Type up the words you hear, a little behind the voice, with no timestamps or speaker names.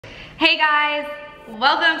Hey guys,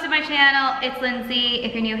 welcome to my channel. It's Lindsay.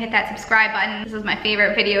 If you're new, hit that subscribe button. This is my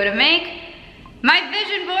favorite video to make. My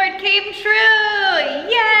vision board came true,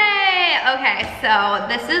 yay! Okay, so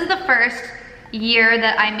this is the first year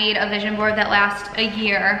that I made a vision board that lasts a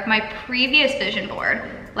year. My previous vision board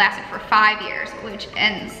lasted for 5 years, which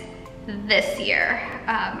ends this year.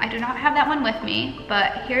 I do not have that one with me,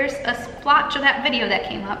 but here's a splotch of that video that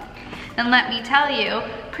came up. And let me tell you,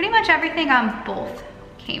 pretty much everything on both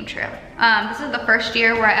came true. This is the first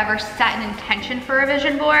year where I ever set an intention for a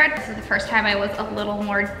vision board. This is the first time I was a little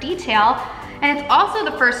more detailed. And it's also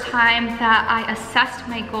the first time that I assessed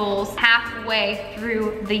my goals halfway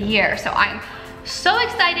through the year. So I'm so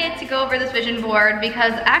excited to go over this vision board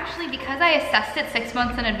because I assessed it 6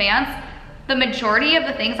 months in advance, the majority of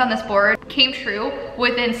the things on this board came true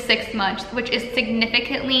within 6 months, which is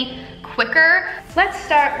significantly quicker. Let's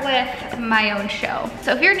start with my own show.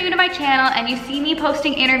 So if you're new to my channel and you see me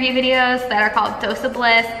posting interview videos that are called Dose of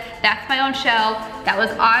Bliss, that's my own show. That was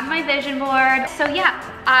on my vision board. So yeah,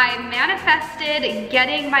 I manifested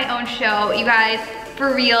getting my own show. You guys,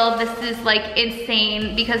 for real, this is like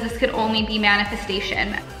insane because this could only be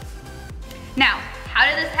manifestation. Now, how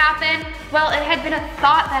did this happen? Well, it had been a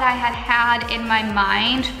thought that I had had in my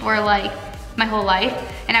mind for like my whole life,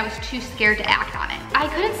 and I was too scared to act on it. I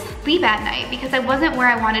couldn't sleep at night because I wasn't where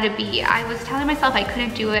I wanted to be. I was telling myself I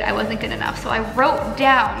couldn't do it, I wasn't good enough. So I wrote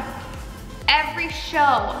down every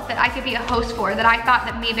show that I could be a host for that I thought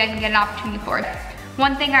that maybe I could get an opportunity for.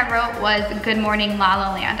 One thing I wrote was Good Morning La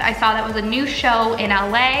La Land. I saw that was a new show in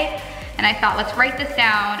LA, and I thought, let's write this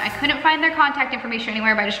down. I couldn't find their contact information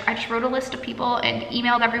anywhere, but I just wrote a list of people and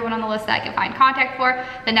emailed everyone on the list that I could find contact for.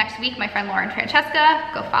 The next week, my friend Lauren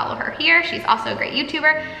Francesca, go follow her here. She's also a great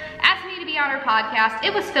YouTuber, asked me to be on her podcast.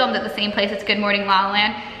 It was filmed at the same place as Good Morning La La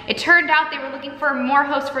Land. It turned out they were looking for more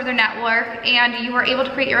hosts for their network, and you were able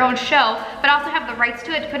to create your own show, but also have the rights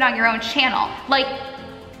to it to put on your own channel. Like,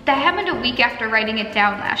 that happened a week after writing it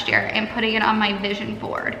down last year and putting it on my vision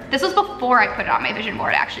board. This was before I put it on my vision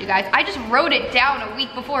board, actually, guys. I just wrote it down a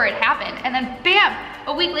week before it happened, and then bam,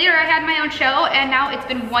 a week later I had my own show, and now it's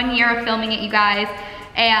been 1 year of filming it, you guys,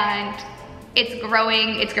 and it's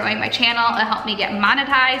growing my channel. It helped me get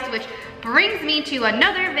monetized, which brings me to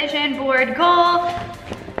another vision board goal.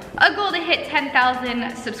 A goal to hit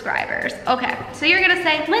 10,000 subscribers. Okay, so you're gonna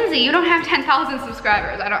say, Lindsay, you don't have 10,000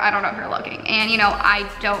 subscribers. I don't know if you're looking. And you know, I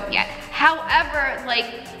don't yet. However,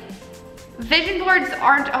 like, vision boards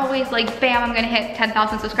aren't always like, bam, I'm gonna hit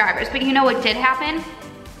 10,000 subscribers. But you know what did happen?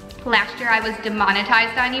 Last year I was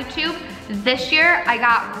demonetized on YouTube. This year I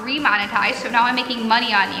got remonetized, so now I'm making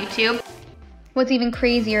money on YouTube. What's even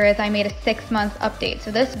crazier is I made a 6 month update.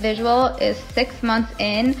 So this visual is 6 months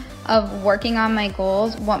in of working on my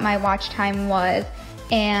goals, what my watch time was,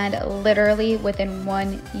 and literally within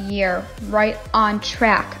 1 year, right on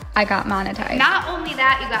track, I got monetized. Not only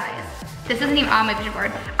that, you guys, this isn't even on my vision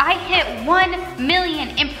board. I hit 1 million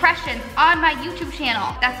impressions on my YouTube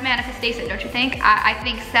channel. That's manifestation, don't you think? I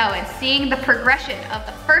think so. And seeing the progression of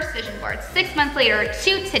the first vision board 6 months later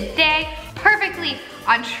to today, perfectly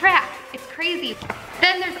on track. It's crazy.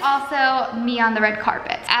 Then there's also me on the red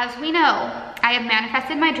carpet. As we know, I have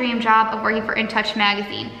manifested my dream job of working for InTouch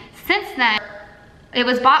magazine. Since then, it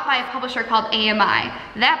was bought by a publisher called AMI.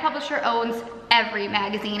 That publisher owns every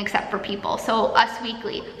magazine except for People. So Us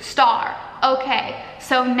Weekly, Star, okay.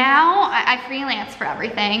 So now I freelance for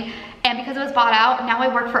everything, and because it was bought out, now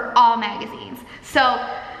I work for all magazines. So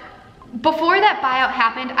before that buyout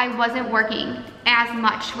happened, I wasn't working as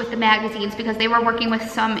much with the magazines because they were working with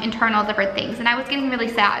some internal different things, and I was getting really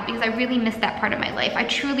sad because I really missed that part of my life. I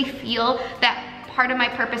truly feel that part of my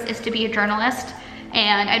purpose is to be a journalist,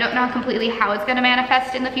 and I don't know completely how it's gonna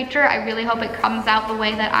manifest in the future. I really hope it comes out the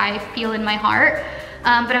way that I feel in my heart,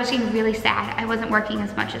 but I was getting really sad. I wasn't working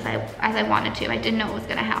as much as I wanted to. I didn't know what was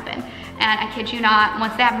gonna happen. And I kid you not,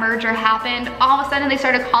 once that merger happened, all of a sudden they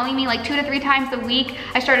started calling me like 2 to 3 times a week.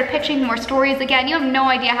 I started pitching more stories again. You have no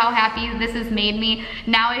idea how happy this has made me.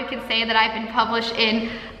 Now I can say that I've been published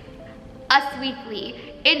in Us Weekly,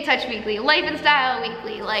 InTouch Weekly, Life and Style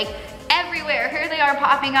Weekly, like everywhere. Here they are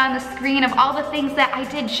popping on the screen of all the things that I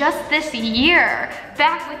did just this year,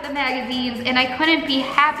 back with the magazines, and I couldn't be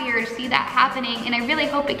happier to see that happening, and I really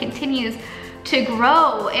hope it continues to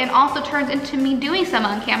grow and also turns into me doing some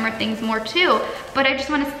on-camera things more too. But I just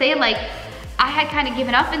want to say, like, I had kind of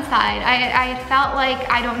given up inside. I had felt like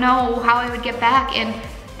I don't know how I would get back, and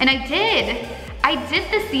I did. I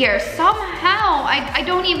did this year somehow. I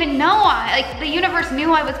don't even know. Like, the universe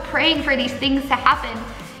knew I was praying for these things to happen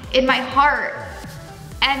in my heart,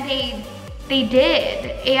 and they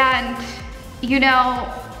did. And you know,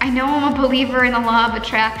 I know I'm a believer in the law of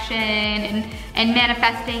attraction and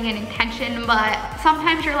manifesting and intention, but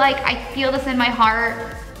sometimes you're like, I feel this in my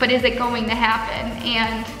heart, but is it going to happen?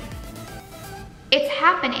 And it's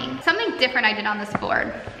happening. Something different I did on this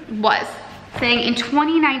board was saying in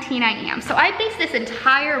 2019 I am. So I based this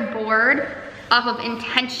entire board off of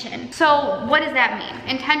intention. So what does that mean?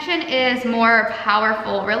 Intention is more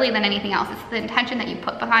powerful really than anything else. It's the intention that you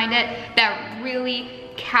put behind it that really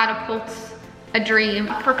catapults a dream.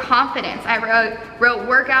 For confidence, I wrote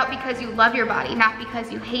work out because you love your body, not because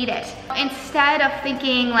you hate it. Instead of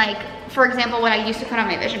thinking like, for example, what I used to put on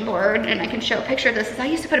my vision board, and I can show a picture of this, is I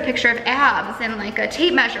used to put a picture of abs and like a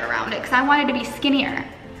tape measure around it because I wanted to be skinnier.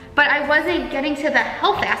 But I wasn't getting to the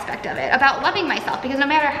health aspect of it, about loving myself, because no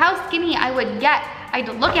matter how skinny I would get, I'd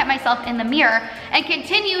look at myself in the mirror and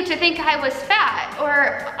continue to think I was fat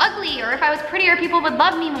or ugly, or if I was prettier, people would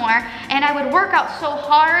love me more. And I would work out so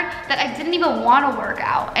hard that I didn't even want to work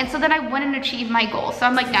out. And so then I wouldn't achieve my goals. So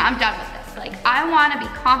I'm like, nah, I'm done with this. Like, I want to be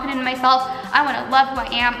confident in myself. I want to love who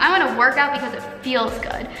I am. I want to work out because it feels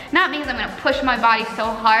good. Not because I'm going to push my body so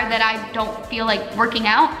hard that I don't feel like working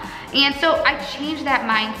out. And so I changed that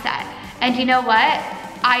mindset. And you know what?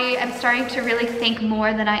 I am starting to really think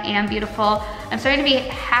more that I am beautiful. I'm starting to be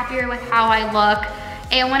happier with how I look.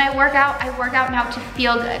 And when I work out now to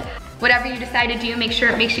feel good. Whatever you decide to do, make sure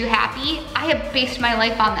it makes you happy. I have based my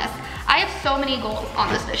life on this. I have so many goals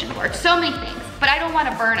on this vision board, so many things, but I don't want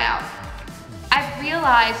to burn out. I've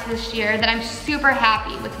realized this year that I'm super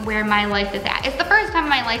happy with where my life is at. It's the first time in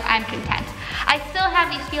my life I'm content. I still have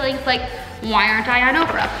these feelings like, why aren't I on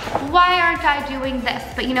Oprah? Why aren't I doing this?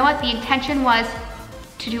 But you know what? The intention was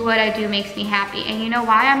to do what I do makes me happy. And you know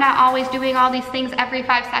why I'm not always doing all these things every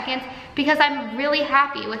 5 seconds? Because I'm really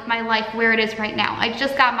happy with my life where it is right now. I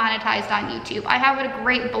just got monetized on YouTube. I have a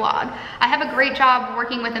great blog. I have a great job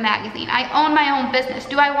working with a magazine. I own my own business.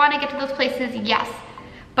 Do I want to get to those places? Yes.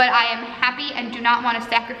 But I am happy and do not want to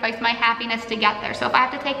sacrifice my happiness to get there. So if I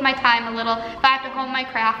have to take my time a little, if I have to hone my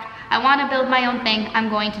craft, I want to build my own thing, I'm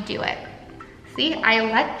going to do it. See, I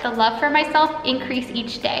let the love for myself increase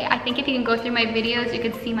each day. I think if you can go through my videos, you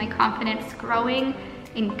can see my confidence growing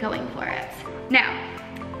and going for it. Now,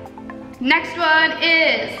 next one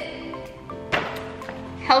is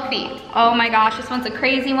healthy. Oh my gosh, this one's a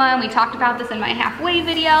crazy one. We talked about this in my halfway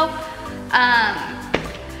video.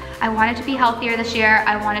 I wanted to be healthier this year.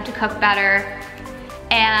 I wanted to cook better.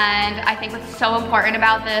 And I think what's so important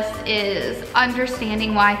about this is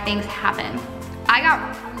understanding why things happen. I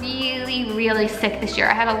got really, really sick this year.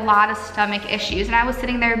 I had a lot of stomach issues, and I was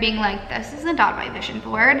sitting there being like, this isn't on my vision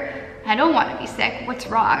board. I don't want to be sick. What's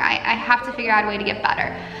wrong? I have to figure out a way to get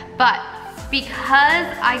better. But because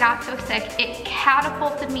I got so sick, it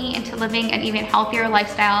catapulted me into living an even healthier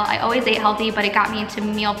lifestyle. I always ate healthy, but it got me into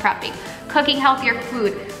meal prepping, cooking healthier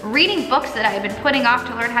food, reading books that I had been putting off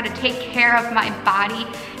to learn how to take care of my body.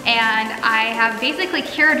 And I have basically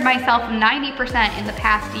cured myself 90% in the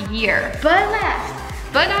past year. But last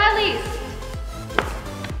but not least,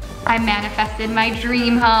 I manifested my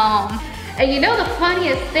dream home. And you know the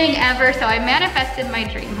funniest thing ever, so I manifested my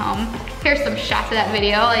dream home. Here's some shots of that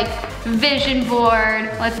video, like vision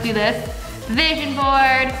board. Let's do this. Vision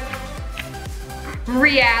board,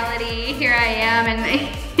 reality. Here I am, and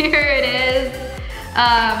here it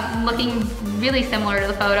is. Looking really similar to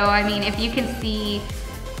the photo. I mean, if you can see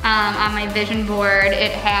on my vision board,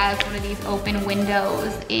 it has one of these open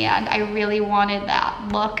windows, and I really wanted that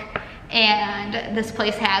look. And this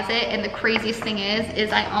place has it, and the craziest thing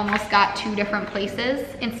is I almost got 2 different places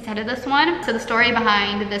instead of this one. So the story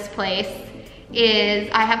behind this place is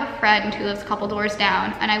I have a friend who lives a couple doors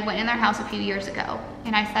down, and I went in their house a few years ago,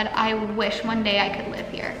 and I said, I wish one day I could live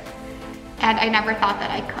here. And I never thought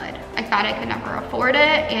that I could. I thought I could never afford it,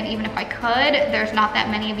 and even if I could, there's not that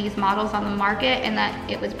many of these models on the market, and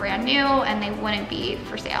that it was brand new and they wouldn't be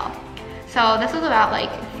for sale. So this was about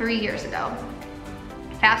like 3 years ago.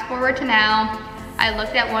 Fast forward to now, I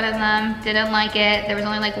looked at one of them, didn't like it. There was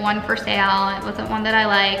only like one for sale. It wasn't one that I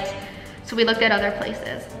liked. So we looked at other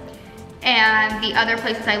places. And the other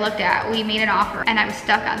places I looked at, we made an offer, and I was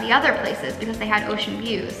stuck on the other places because they had ocean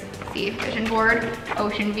views. See, vision board,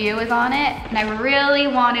 ocean view is on it, and I really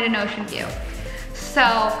wanted an ocean view.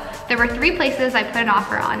 So there were 3 places I put an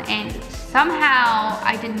offer on, and somehow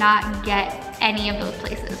I did not get any of those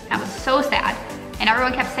places. I was so sad, and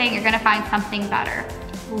everyone kept saying, you're gonna find something better.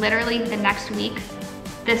 Literally the next week,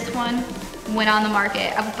 this one went on the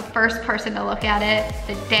market. I was the first person to look at it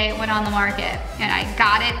the day it went on the market, and I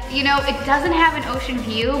got it. You know, it doesn't have an ocean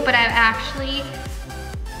view, but I'm actually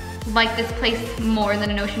like this place more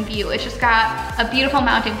than an ocean view. It's just got a beautiful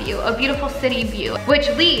mountain view, a beautiful city view, which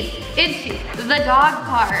leads into the dog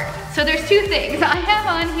part. So there's two things. I have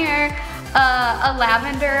on here a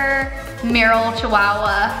lavender Merrill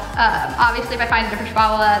Chihuahua. Obviously if I find a different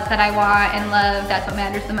Chihuahua that I want and love, that's what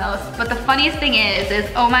matters the most. But the funniest thing is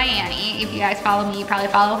Oh My Annie, if you guys follow me, you probably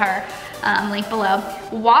follow her, link below,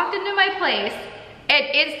 walked into my place and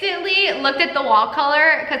instantly looked at the wall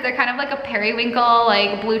color, because they're kind of like a periwinkle,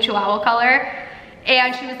 like blue Chihuahua color.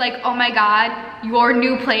 And she was like, oh my God, your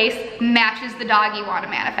new place matches the dog you want to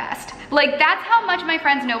manifest. Like, that's how much my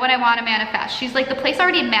friends know what I want to manifest. She's like, the place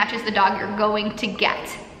already matches the dog you're going to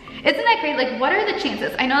get. Isn't that crazy? Like, what are the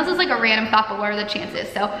chances? I know this is like a random thought, but what are the chances?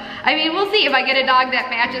 So, I mean, we'll see. If I get a dog that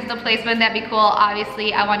matches the place, wouldn't that be cool?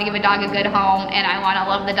 Obviously, I want to give a dog a good home and I want to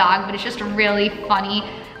love the dog, but it's just really funny.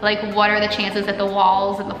 Like, what are the chances that the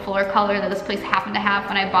walls and the floor color that this place happened to have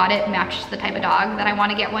when I bought it matches the type of dog that I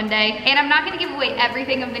want to get one day? And I'm not going to give away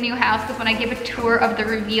everything of the new house, because when I give a tour of the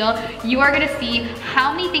reveal, you are going to see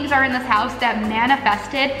how many things are in this house that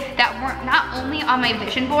manifested, that weren't not only on my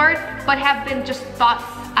vision board, but have been just thoughts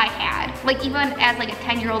I had. Like, even as like a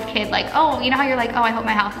 10-year-old kid, like, oh, you know how you're like, oh, I hope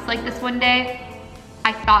my house is like this one day?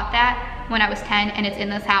 I thought that when I was 10, and it's in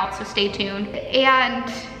this house, so stay tuned.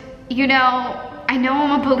 And, you know, I know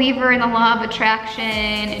I'm a believer in the law of attraction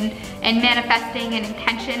and manifesting and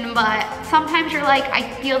intention, but sometimes you're like,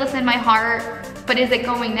 I feel this in my heart, but is it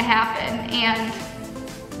going to happen? And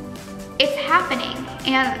it's happening.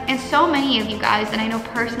 And so many of you guys that I know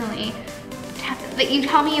personally, that you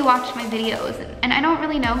tell me you watch my videos, and I don't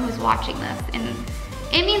really know who's watching this. And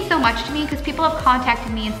it means so much to me, because people have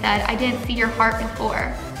contacted me and said, I didn't see your heart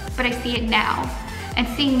before, but I see it now. And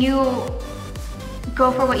seeing you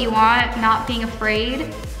go for what you want, not being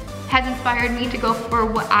afraid, has inspired me to go for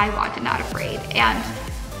what I want and not afraid. And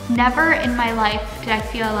never in my life did I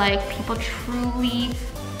feel like people truly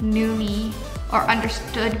knew me or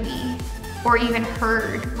understood me or even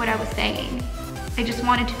heard what I was saying. I just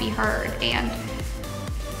wanted to be heard. And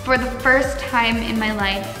for the first time in my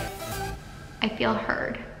life, I feel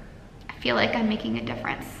heard. I feel like I'm making a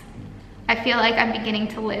difference. I feel like I'm beginning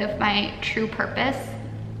to live my true purpose.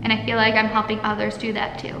 And I feel like I'm helping others do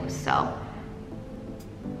that too. So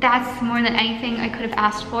that's more than anything I could have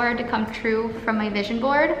asked for to come true from my vision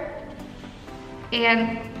board.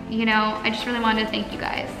 And, you know, I just really wanted to thank you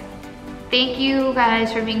guys. Thank you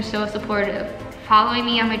guys for being so supportive, following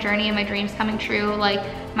me on my journey and my dreams coming true. Like,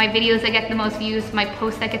 my videos that get the most views, my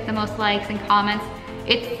posts that get the most likes and comments.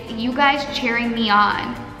 It's you guys cheering me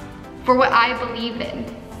on for what I believe in.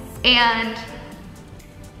 And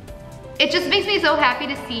it just makes me so happy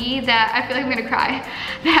to see that, I feel like I'm gonna cry,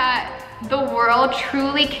 that the world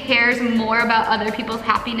truly cares more about other people's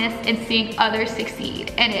happiness and seeing others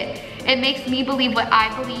succeed. And it makes me believe what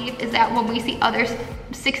I believe is that when we see others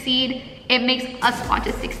succeed, it makes us want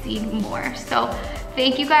to succeed more. So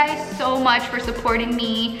thank you guys so much for supporting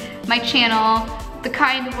me, my channel, the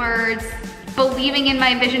kind words, believing in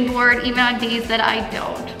my vision board even on days that I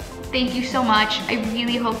don't. Thank you so much. I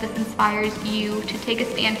really hope this inspires you to take a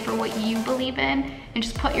stand for what you believe in and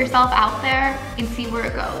just put yourself out there and see where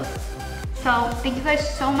it goes. So thank you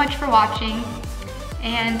guys so much for watching.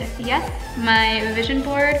 And yes, my vision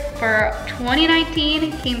board for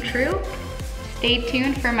 2019 came true. Stay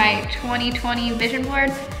tuned for my 2020 vision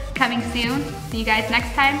board coming soon. See you guys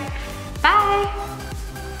next time. Bye.